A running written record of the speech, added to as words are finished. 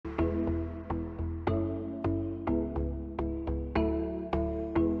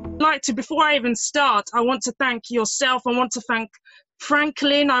like to, before I even start, I want to thank yourself. I want to thank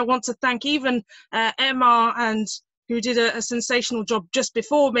Franklin. I want to thank even Emma, and who did a sensational job just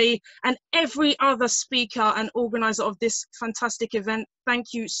before me, and every other speaker and organizer of this fantastic event.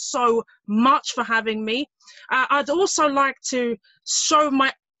 Thank you so much for having me. I'd also like to show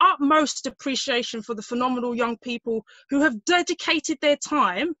my utmost appreciation for the phenomenal young people who have dedicated their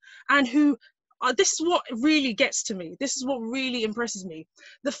time and who this is what really gets to me. This is what really impresses me.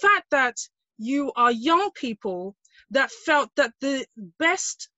 The fact that you are young people that felt that the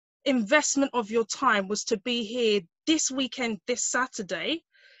best investment of your time was to be here this weekend, this Saturday,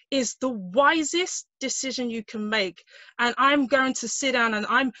 is the wisest decision you can make. And I'm going to sit down and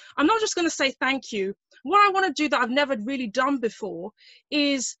I'm not just going to say thank you. What I want to do that I've never really done before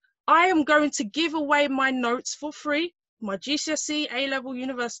is I am going to give away my notes for free, my GCSE, A-level,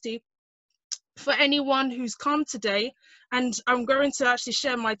 university, for anyone who's come today. And I'm going to actually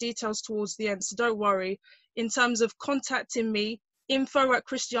share my details towards the end, so don't worry. In terms of contacting me,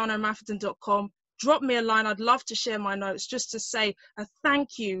 info@christianaimafidon.com. Drop me a line. I'd love to share my notes, just to say a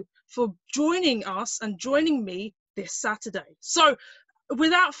thank you for joining us and joining me this Saturday. So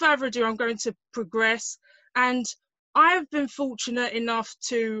without further ado, I'm going to progress. And I've been fortunate enough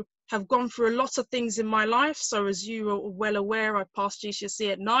to have gone through a lot of things in my life. So as you are well aware, I passed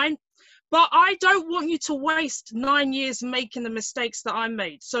GCSE at 9. But I don't want you to waste 9 years making the mistakes that I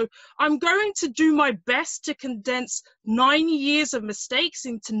made. So I'm going to do my best to condense 9 years of mistakes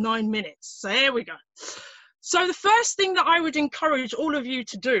into 9 minutes. So here we go. So the first thing that I would encourage all of you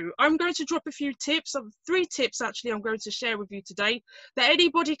to do, I'm going to drop a few tips, 3 tips actually I'm going to share with you today, that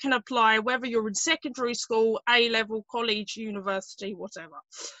anybody can apply, whether you're in secondary school, A-level, college, university, whatever.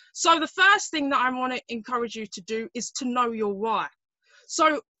 So the first thing that I want to encourage you to do is to know your why.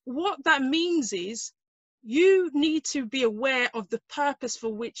 So what that means is you need to be aware of the purpose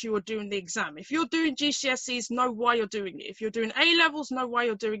for which you are doing the exam. If you're doing GCSEs, know why you're doing it. If you're doing A-levels, know why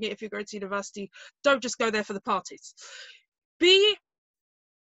you're doing it. If you're going to university, don't just go there for the parties. Be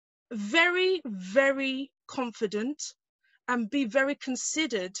very, very confident and be very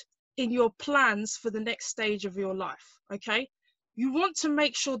considered in your plans for the next stage of your life, okay? You want to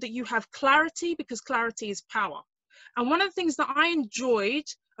make sure that you have clarity, because clarity is power. And one of the things that I enjoyed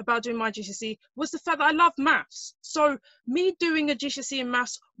about doing my GCSE was the fact that I love maths. So me doing a GCSE in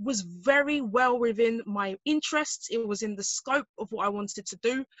maths was very well within my interests. It was in the scope of what I wanted to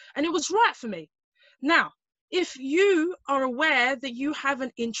do, and it was right for me. Now, if you are aware that you have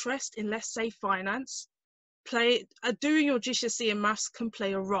an interest in, let's say, finance, doing your GCSE in maths can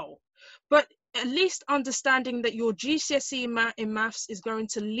play a role. But at least understanding that your GCSE in maths is going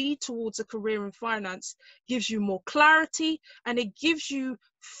to lead towards a career in finance gives you more clarity, and it gives you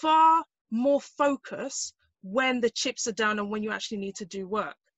far more focus when the chips are down and when you actually need to do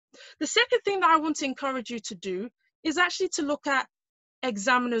work. The second thing that I want to encourage you to do is actually to look at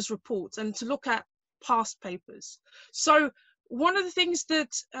examiners' reports and to look at past papers. So one of the things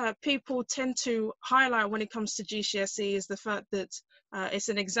that people tend to highlight when it comes to GCSE is the fact that it's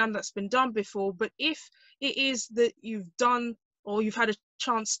an exam that's been done before. But if it is that you've done, or you've had a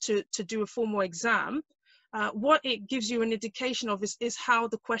chance to do a formal exam, what it gives you an indication of is how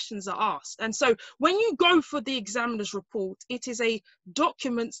the questions are asked. And so when you go for the examiner's report, it is a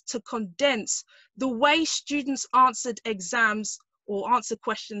document to condense the way students answered exams or answer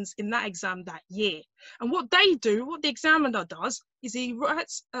questions in that exam that year. And what they do, what the examiner does, is he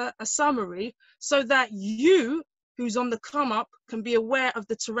writes a summary so that you, who's on the come up, can be aware of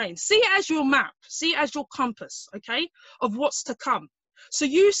the terrain. See it as your map, see it as your compass, okay, of what's to come. So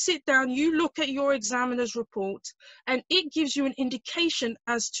you sit down, you look at your examiner's report, and it gives you an indication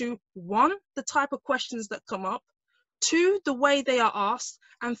as to 1, the type of questions that come up, 2, the way they are asked,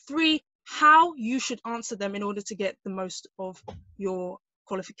 and 3, how you should answer them in order to get the most of your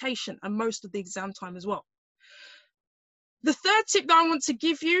qualification and most of the exam time as well. The third tip that I want to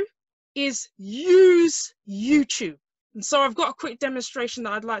give you is use YouTube. And so I've got a quick demonstration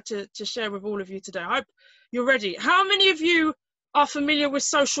that I'd like to share with all of you today. I hope you're ready. How many of you are familiar with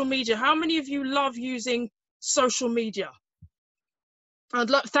social media? How many of you love using social media?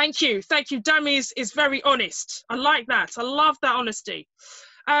 Thank you. Dami is very honest. I like that. I love that honesty.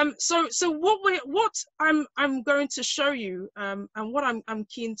 So what I'm going to show you, and what I'm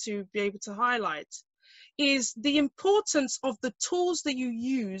keen to be able to highlight, is the importance of the tools that you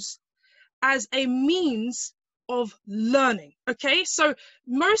use as a means of learning. Okay, so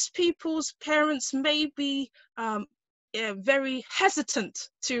most people's parents may be very hesitant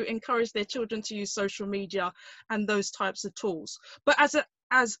to encourage their children to use social media and those types of tools. But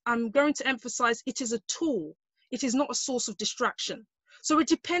as I'm going to emphasize, it is a tool. It is not a source of distraction. So it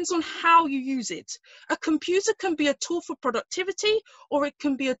depends on how you use it. A computer can be a tool for productivity, or it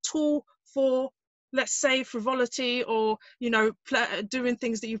can be a tool for, let's say, frivolity, or, you know, doing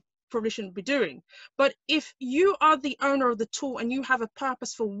things that you probably shouldn't be doing. But if you are the owner of the tool and you have a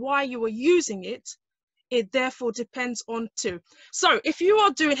purpose for why you are using it, it therefore depends on two. So if you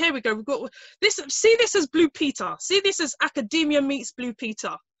are doing, here we go, we've got this, see this as Blue Peter, see this as academia meets Blue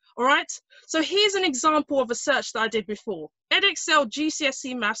Peter. All right, so here's an example of a search that I did before. Edexcel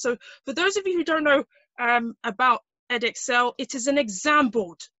GCSE Math. So for those of you who don't know about Edexcel, it is an exam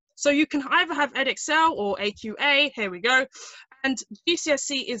board. So you can either have Edexcel or AQA, here we go, and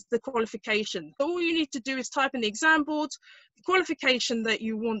GCSE is the qualification. So all you need to do is type in the exam board, the qualification that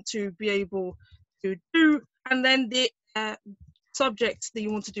you want to be able to do, and then the subject that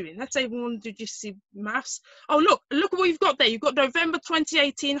you want to do in. Let's say we want to do GCSE Maths. Oh, look what you've got there. You've got November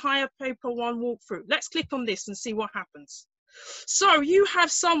 2018 Higher Paper 1 walkthrough. Let's click on this and see what happens. So you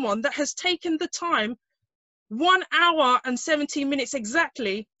have someone that has taken the time, 1 hour and 17 minutes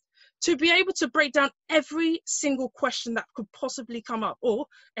exactly, to be able to break down every single question that could possibly come up, or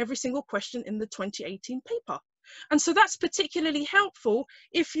every single question in the 2018 paper. And so that's particularly helpful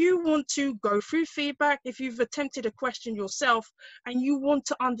if you want to go through feedback, if you've attempted a question yourself and you want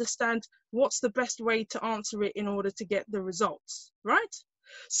to understand what's the best way to answer it in order to get the results, right?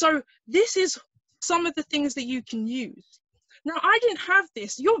 So this is some of the things that you can use. Now, I didn't have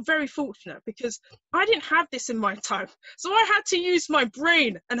this. You're very fortunate, because I didn't have this in my time. So I had to use my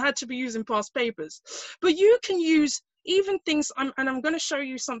brain and had to be using past papers. But you can use even things, and I'm going to show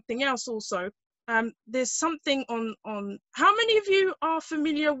you something else also. There's something on, how many of you are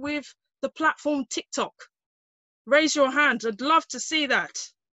familiar with the platform TikTok? Raise your hand. I'd love to see that.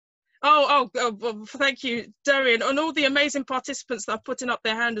 Oh, thank you, Darian, and all the amazing participants that are putting up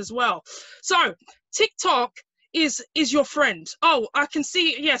their hand as well. So TikTok is your friend. Oh, I can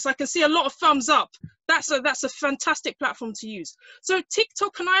see, yes, I can see a lot of thumbs up. That's a fantastic platform to use. So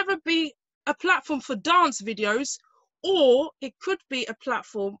TikTok can either be a platform for dance videos, or it could be a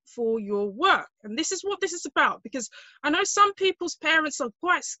platform for your work. And this is what this is about, because I know some people's parents are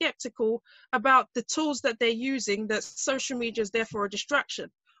quite skeptical about the tools that they're using, that social media is therefore a distraction,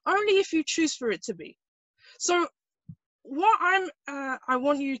 only if you choose for it to be. So what I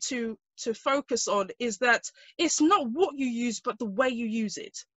want you to focus on is that it's not what you use, but the way you use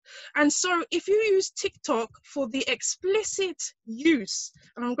it. And so if you use TikTok for the explicit use,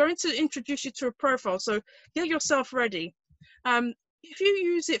 and I'm going to introduce you to a profile, so get yourself ready. If you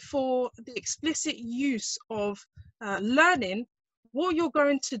use it for the explicit use of learning, what you're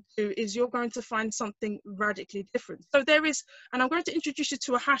going to do is you're going to find something radically different. So there is, and I'm going to introduce you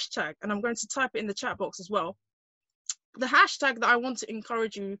to a hashtag, and I'm going to type it in the chat box as well. The hashtag that I want to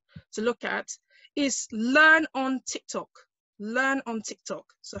encourage you to look at is learn on TikTok. Learn on TikTok.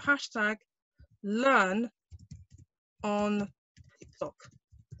 So hashtag learn on TikTok.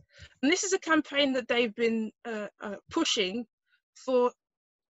 And this is a campaign that they've been pushing for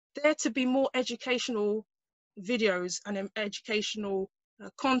there to be more educational videos and educational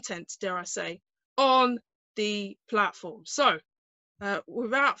content, dare I say, on the platform. So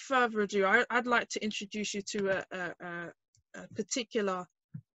without further ado, I'd like to introduce you to a particular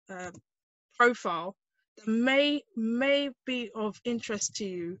profile that may be of interest to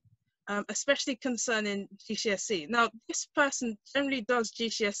you, especially concerning GCSE. Now, this person generally does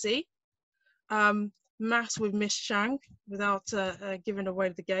GCSE, maths with Miss Chang, without giving away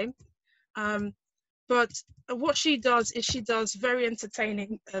the game. But what she does is she does very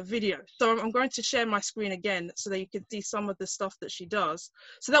entertaining videos. So I'm going to share my screen again so that you can see some of the stuff that she does.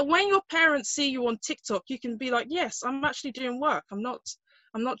 So that when your parents see you on TikTok, you can be like, yes, I'm actually doing work. I'm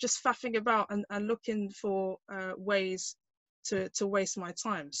not just faffing about and looking for ways to waste my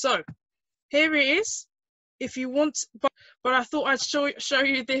time. So here it is. If you want, but I thought I'd show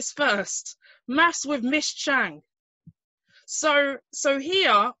you this first. Maths with Miss Chang. So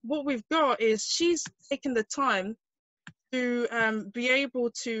here, what we've got is she's taken the time to be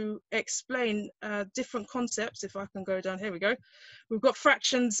able to explain different concepts. If I can go down, here we go. We've got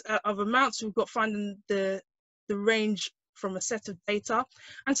fractions of amounts. We've got finding the range from a set of data.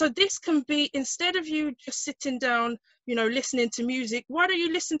 And so this can be, instead of you just sitting down, you know, listening to music, why don't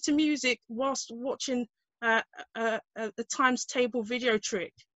you listen to music whilst watching a times table video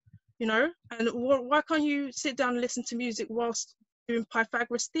trick? You know, and why can't you sit down and listen to music whilst doing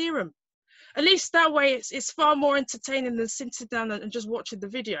Pythagoras theorem? At least that way it's far more entertaining than sitting down and just watching the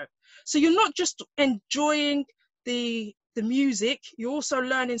video. So you're not just enjoying the music, you're also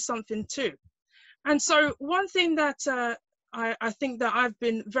learning something too. And so one thing that I think that I've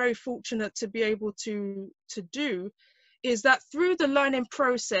been very fortunate to be able to do is that through the learning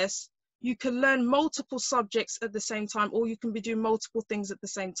process, you can learn multiple subjects at the same time, or you can be doing multiple things at the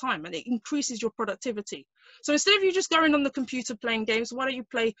same time, and it increases your productivity. So instead of you just going on the computer playing games, why don't you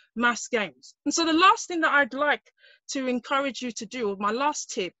play maths games? And so the last thing that I'd like to encourage you to do, or my last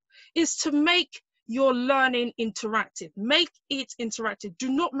tip, is to make your learning interactive. Make it interactive.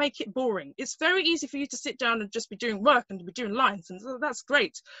 Do not make it boring. It's very easy for you to sit down and just be doing work and be doing lines, and that's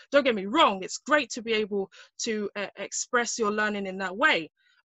great. Don't get me wrong, it's great to be able to express your learning in that way.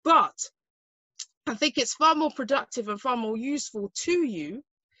 But I think it's far more productive and far more useful to you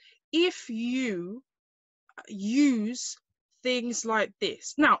if you use things like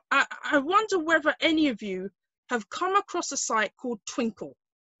this. Now, I wonder whether any of you have come across a site called Twinkle.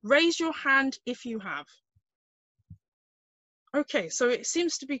 Raise your hand if you have. Okay, so it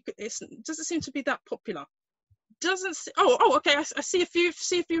seems to be, doesn't seem to be that popular. Doesn't see, okay, I see a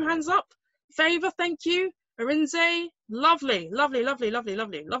few hands up. Favor, thank you. Arinze, lovely, lovely, lovely, lovely,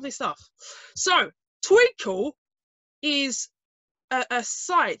 lovely, lovely stuff. So Twinkle is a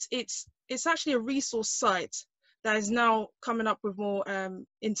site. It's actually a resource site that is now coming up with more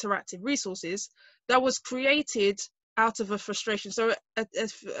interactive resources that was created out of a frustration. So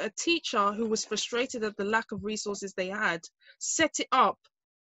a teacher who was frustrated at the lack of resources they had set it up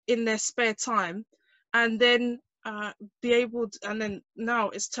in their spare time, and then and then now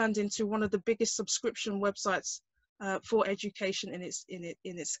it's turned into one of the biggest subscription websites for education in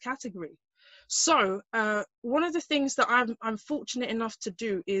its category. So one of the things that I'm fortunate enough to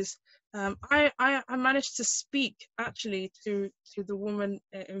do is I managed to speak actually to the woman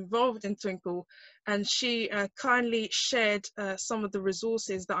involved in Twinkle, and she kindly shared some of the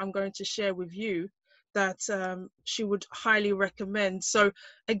resources that I'm going to share with you that she would highly recommend. So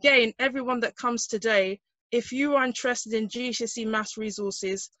again, everyone that comes today, if you are interested in GCSE maths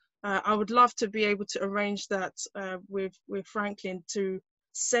resources, I would love to be able to arrange that with Franklin to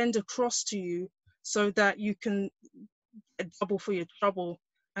send across to you, so that you can double for your trouble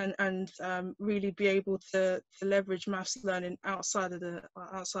and really be able to leverage maths learning outside of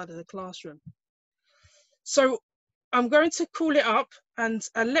the classroom. So I'm going to call it up, and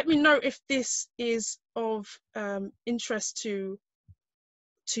let me know if this is of interest to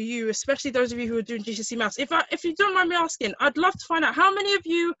you, especially those of you who are doing GCSE maths. If you don't mind me asking, I'd love to find out how many of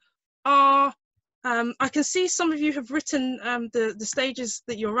you are, I can see some of you have written the stages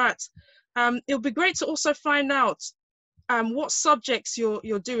that you're at. It'll be great to also find out what subjects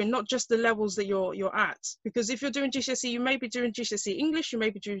you're doing, not just the levels that you're at. Because if you're doing GCSE, you may be doing GCSE English, you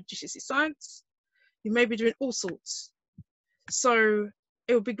may be doing GCSE Science, you may be doing all sorts. So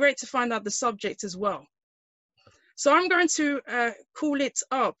it would be great to find out the subject as well. So I'm going to call it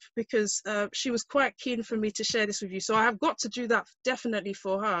up, because she was quite keen for me to share this with you. So I have got to do that definitely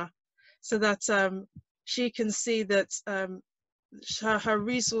for her, so that she can see that her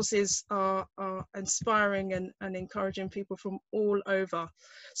resources are inspiring and encouraging people from all over.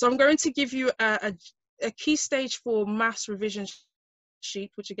 So I'm going to give you a key stage 4 maths revision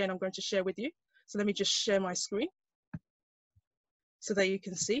sheet, which again I'm going to share with you. So let me just share my screen so that you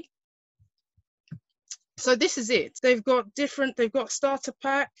can see. So this is it. They've got starter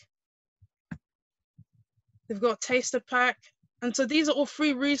pack, they've got taster pack, and so these are all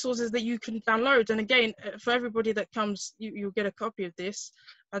free resources that you can download. And again, for everybody that comes, you'll get a copy of this.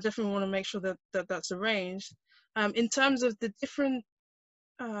 I definitely want to make sure that that's arranged. In terms of the different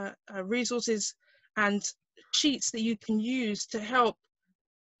resources and sheets that you can use to help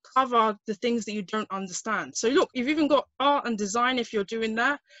cover the things that you don't understand. So look, you've even got art and design if you're doing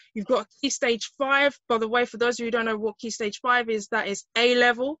that. You've got key stage 5. By the way, for those of you who don't know what key stage 5 is, that is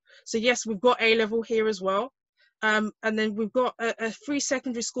A-level. So yes, we've got A-level here as well. And then we've got a free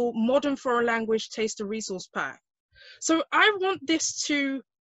secondary school modern foreign language taster resource pack. So I want this to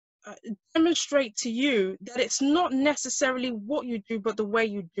demonstrate to you that it's not necessarily what you do, but the way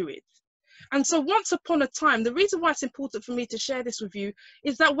you do it. And so once upon a time, the reason why it's important for me to share this with you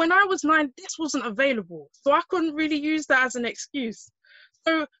is that when I was 9, this wasn't available. So I couldn't really use that as an excuse.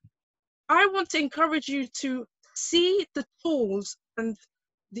 So I want to encourage you to see the tools and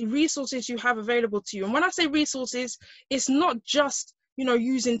the resources you have available to you. And when I say resources, it's not just, you know,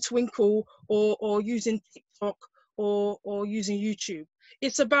 using Twinkle or using TikTok or using YouTube.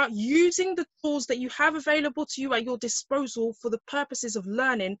 It's about using the tools that you have available to you at your disposal for the purposes of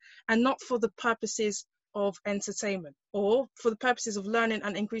learning, and not for the purposes of entertainment, or for the purposes of learning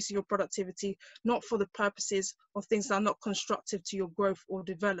and increasing your productivity, not for the purposes of things that are not constructive to your growth or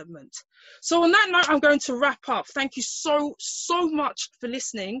development. So on that note, I'm going to wrap up. Thank you so much for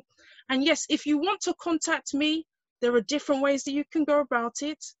listening. And yes, if you want to contact me, there are different ways that you can go about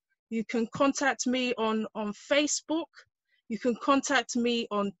it. You can contact me on Facebook. You can contact me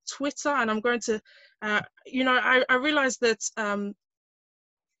on Twitter, and I'm going to, you know, I realized that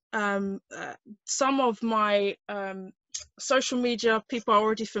some of my social media people are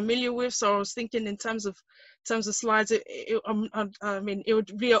already familiar with, so I was thinking in terms of slides, I mean, it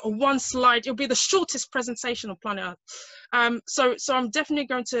would be a one slide, it'll be the shortest presentation on planet Earth. So I'm definitely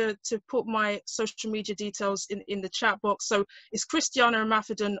going to put my social media details in the chat box. So it's Christiana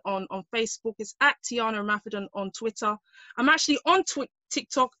Imafidon on Facebook, it's at Tiana Imafidon on Twitter. I'm actually on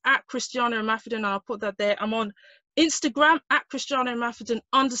TikTok at Christiana Imafidon, and I'll put that there. I'm on Instagram at Christiana Imafidon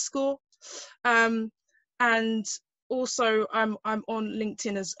 _, and also I'm on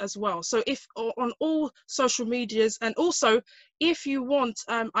LinkedIn as well. So if on all social medias, and also if you want,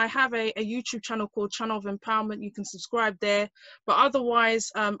 I have a YouTube channel called Channel of Empowerment. You can subscribe there. But otherwise,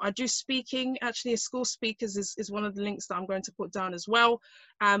 I do speaking. Actually, School Speakers is one of the links that I'm going to put down as well.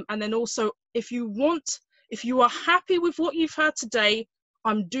 And then also, if you are happy with what you've heard today,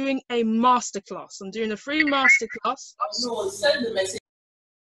 I'm doing a masterclass. I'm doing a free masterclass. No, send the message.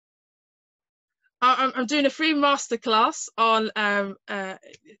 I'm doing a free masterclass on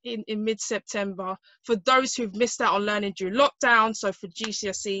in mid-September for those who've missed out on learning during lockdown. So for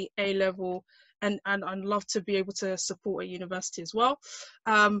GCSE, A-level, and I'd love to be able to support a university as well.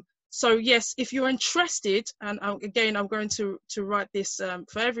 So yes, if you're interested, and again, I'm going to write this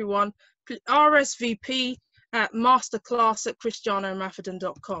for everyone, RSVP at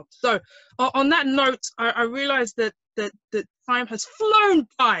masterclass@christianaimafidon.com. So on that note, I realized that time has flown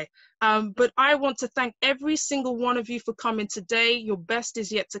by, but I want to thank every single one of you for coming today. Your best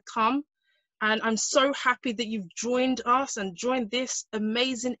is yet to come, and I'm so happy that you've joined us and joined this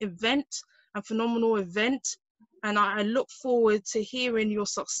amazing event and phenomenal event. And I look forward to hearing your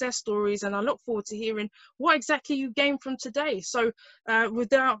success stories, and I look forward to hearing what exactly you gained from today. So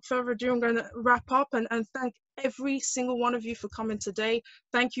without further ado, I'm going to wrap up and thank every single one of you for coming today.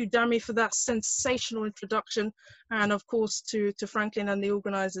 Thank you, Dami, for that sensational introduction. And of course, to Franklin and the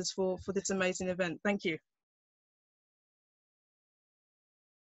organizers for this amazing event. Thank you.